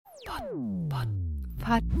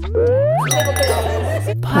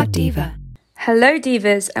Pod Diva. Hello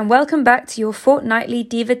Divas, and welcome back to your fortnightly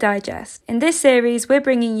Diva Digest. In this series, we're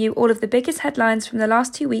bringing you all of the biggest headlines from the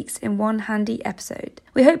last 2 weeks in one handy episode.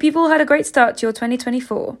 We hope you've all had a great start to your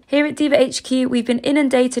 2024. Here at Diva HQ, we've been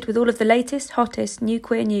inundated with all of the latest, hottest new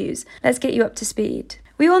queer news. Let's get you up to speed.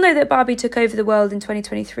 We all know that Barbie took over the world in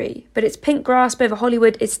 2023, but its pink grasp over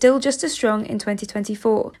Hollywood is still just as strong in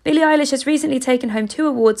 2024. Billie Eilish has recently taken home 2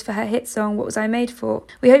 awards for her hit song, What Was I Made For?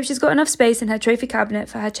 We hope she's got enough space in her trophy cabinet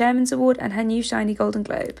for her Chairman's Award and her new shiny Golden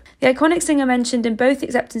Globe. The iconic singer mentioned in both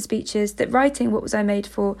acceptance speeches that writing What Was I Made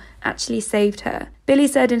For actually saved her. Billie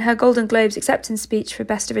said in her Golden Globes acceptance speech for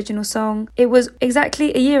Best Original Song, "It was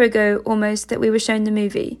exactly a year ago, almost, that we were shown the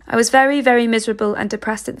movie. I was very, very miserable and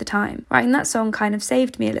depressed at the time. Writing that song kind of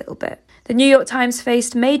saved me a little bit." The New York Times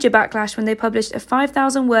faced major backlash when they published a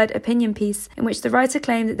 5,000-word opinion piece in which the writer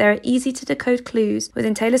claimed that there are easy-to-decode clues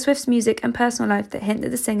within Taylor Swift's music and personal life that hint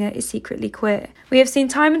that the singer is secretly queer. We have seen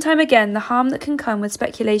time and time again the harm that can come with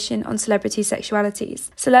speculation on celebrity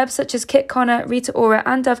sexualities. Celebs such as Kit Connor, Rita Ora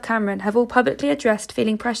and Dove Cameron have all publicly addressed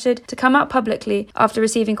feeling pressured to come out publicly after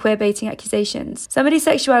receiving queer-baiting accusations. Somebody's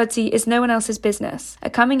sexuality is no one else's business.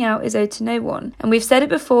 A coming out is owed to no one. And we've said it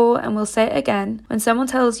before and we'll say it again. When someone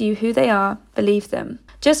tells you who they are, believe them.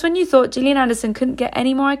 Just when you thought Gillian Anderson couldn't get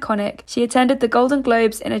any more iconic, she attended the Golden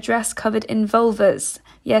Globes in a dress covered in vulvas.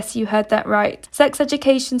 Yes, you heard that right. Sex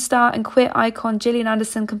education star and queer icon Gillian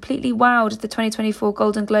Anderson completely wowed the 2024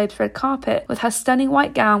 Golden Globes red carpet with her stunning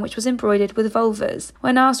white gown which was embroidered with vulvas.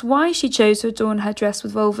 When asked why she chose to adorn her dress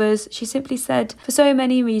with vulvas, she simply said, "For so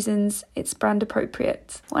many reasons, it's brand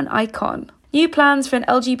appropriate." What an icon. New plans for an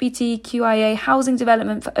LGBTQIA housing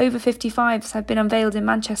development for over 55s have been unveiled in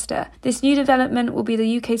Manchester. This new development will be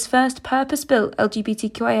the UK's first purpose-built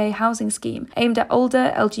LGBTQIA housing scheme aimed at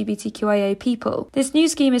older LGBTQIA people. This new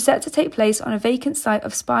scheme is set to take place on a vacant site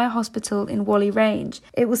of Spire Hospital in Whalley Range.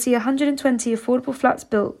 It will see 120 affordable flats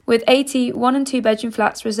built, with 80 1- and 2-bedroom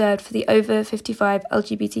flats reserved for the over 55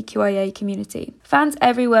 LGBTQIA community. Fans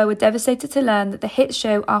everywhere were devastated to learn that the hit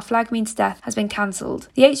show Our Flag Means Death has been cancelled.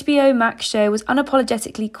 The HBO Max show was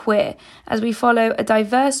unapologetically queer, as we follow a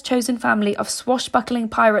diverse chosen family of swashbuckling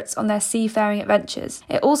pirates on their seafaring adventures.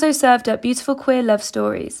 It also served up beautiful queer love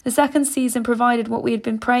stories. The second season provided what we had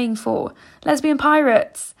been praying for: lesbian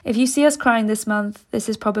pirates. If you see us crying this month, this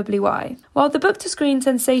is probably why. While the book-to-screen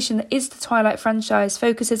sensation that is the Twilight franchise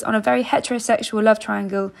focuses on a very heterosexual love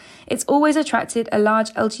triangle, it's always attracted a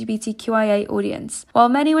large LGBTQIA audience. While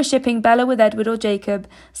many were shipping Bella with Edward or Jacob,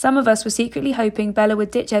 some of us were secretly hoping Bella would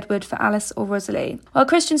ditch Edward for Alice or Rosalie. While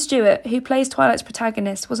Kristen Stewart, who plays Twilight's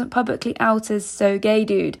protagonist, wasn't publicly out as so gay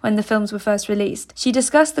dude when the films were first released, she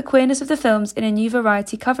discussed the queerness of the films in a new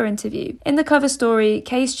Variety cover interview. In the cover story,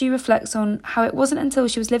 Kay Stew reflects on how it wasn't until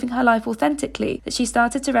she was living her life authentically that she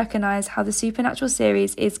started to recognise how the Supernatural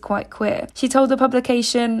series is quite queer. She told the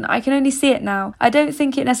publication, "I can only see it now. I don't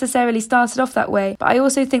think it necessarily started off that way, but I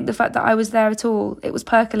also think the fact that I was there at all, it was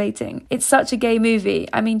percolating. It's such a gay movie.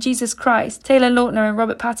 I mean, Jesus Christ, Taylor Lautner and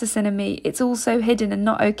Robert Pattinson and me, it's all so hidden and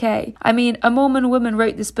not okay. I mean, a Mormon woman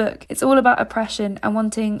wrote this book. It's all about oppression and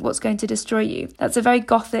wanting what's going to destroy you. That's a very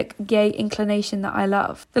gothic, gay inclination that I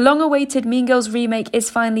love." The long-awaited Mean Girls remake is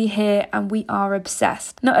finally here and we are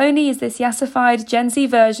obsessed. Not only is this yassified Gen Z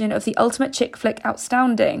version of the ultimate chick flick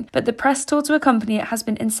outstanding, but the press tour to accompany it has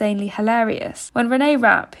been insanely hilarious. When Renee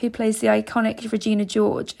Rapp, who plays the iconic Regina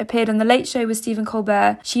George, appeared on The Late Show with Stephen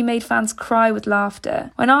Colbert, she made fans cry with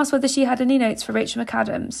laughter. When asked whether she had any notes for Rachel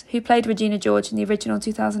McAdams, who played Regina George in the original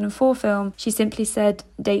 2004 film, she simply said,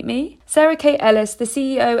 "Date me?" Sarah Kate Ellis, the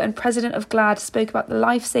CEO and president of GLAAD, spoke about the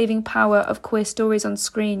life-saving power of queer stories on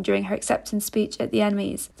screen during her acceptance speech at the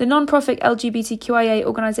Emmys. The non-profit LGBTQIA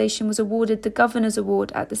organisation was awarded the Governor's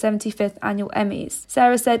Award at the 75th Annual Emmys.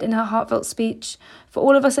 Sarah said in her heartfelt speech, "For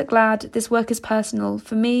all of us at GLAAD, this work is personal.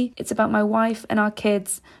 For me, it's about my wife and our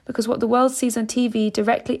kids, because what the world sees on TV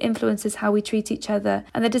directly influences how we treat each other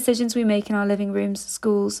and the decisions we make in our living rooms,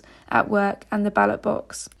 schools, at work, and the ballot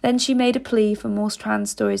box." Then she made a plea for more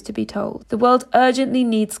trans stories to be told. "The world urgently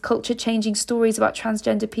needs culture-changing stories about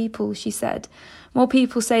transgender people," she said. "More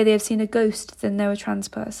people say they have seen a ghost than know a trans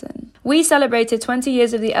person." We celebrated 20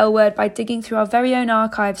 years of the L Word by digging through our very own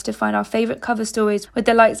archives to find our favourite cover stories with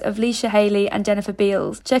the likes of Leisha Haley and Jennifer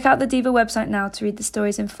Beals. Check out the Diva website now to read the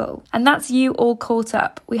stories in full. And that's you all caught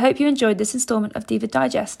up. We hope you enjoyed this instalment of Diva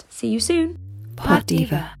Digest. See you soon. Pod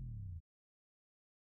Diva.